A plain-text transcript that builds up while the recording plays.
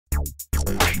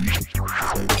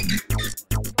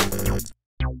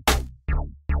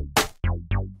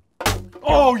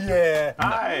Oh, yeah.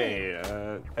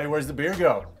 Hi. Hey, where's the beer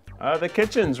go? The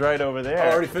kitchen's right over there.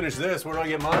 I already finished this. Where do I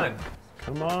get mine?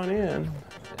 Come on in. You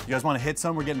guys want to hit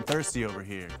some? We're getting thirsty over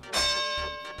here.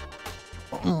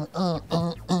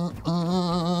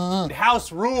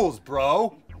 House rules,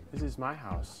 bro. This is my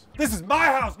house. This is my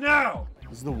house now.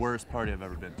 This is the worst party I've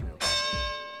ever been to.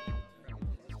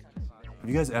 Have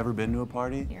you guys ever been to a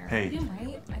party? Hey,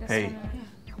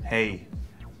 hey,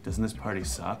 doesn't this party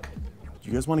suck? Do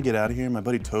you guys want to get out of here? My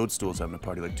buddy Toadstool's having a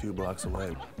party like 2 blocks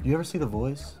away. You ever see The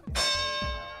Voice?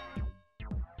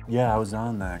 Yeah, I was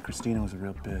on that. Christina was a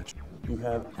real bitch. You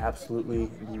have absolutely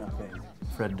nothing.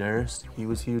 Fred Durst, he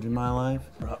was huge in my life.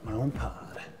 Brought my own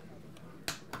pod.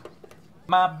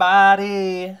 My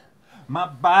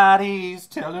body's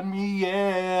telling me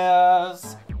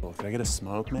yes. Oh, can I get a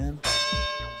smoke, man?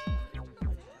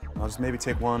 I'll just maybe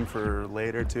take one for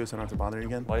later too, so I don't have to bother you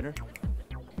again. Later?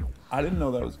 I didn't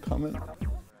know that was coming.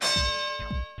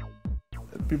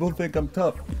 People think I'm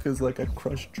tough because like I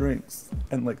crush drinks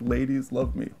and like ladies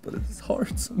love me, but it's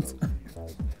hard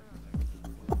sometimes.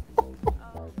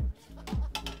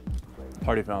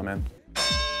 Party foul, man.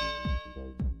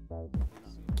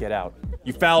 Get out.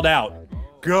 You fouled out.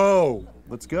 Go.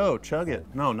 Let's go. Chug it.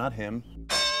 No, not him.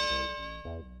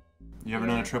 You ever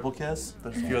done a triple kiss?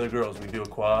 There's a few other girls. We do a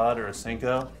quad or a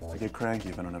cinco. I get cranky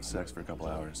if I don't have sex for a couple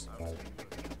hours.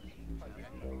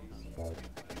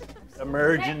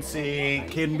 Emergency.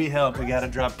 Couldn't be helped. We gotta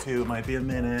drop 2. Might be a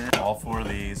minute. All 4 of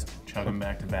these. Chug them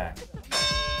back to back.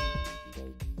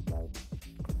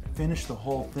 Finish the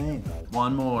whole thing.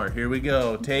 One more. Here we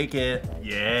go. Take it.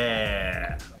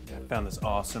 Yeah. I found this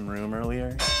awesome room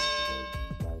earlier.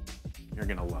 You're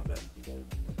gonna love it.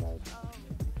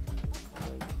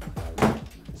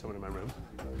 Someone in my room.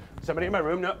 Somebody in my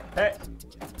room. No. Hey.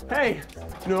 Hey.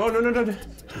 No.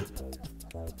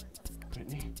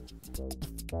 Brittany.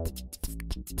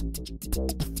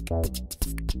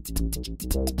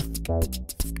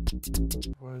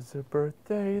 Was a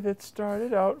birthday that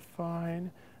started out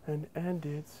fine and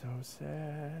ended so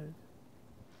sad.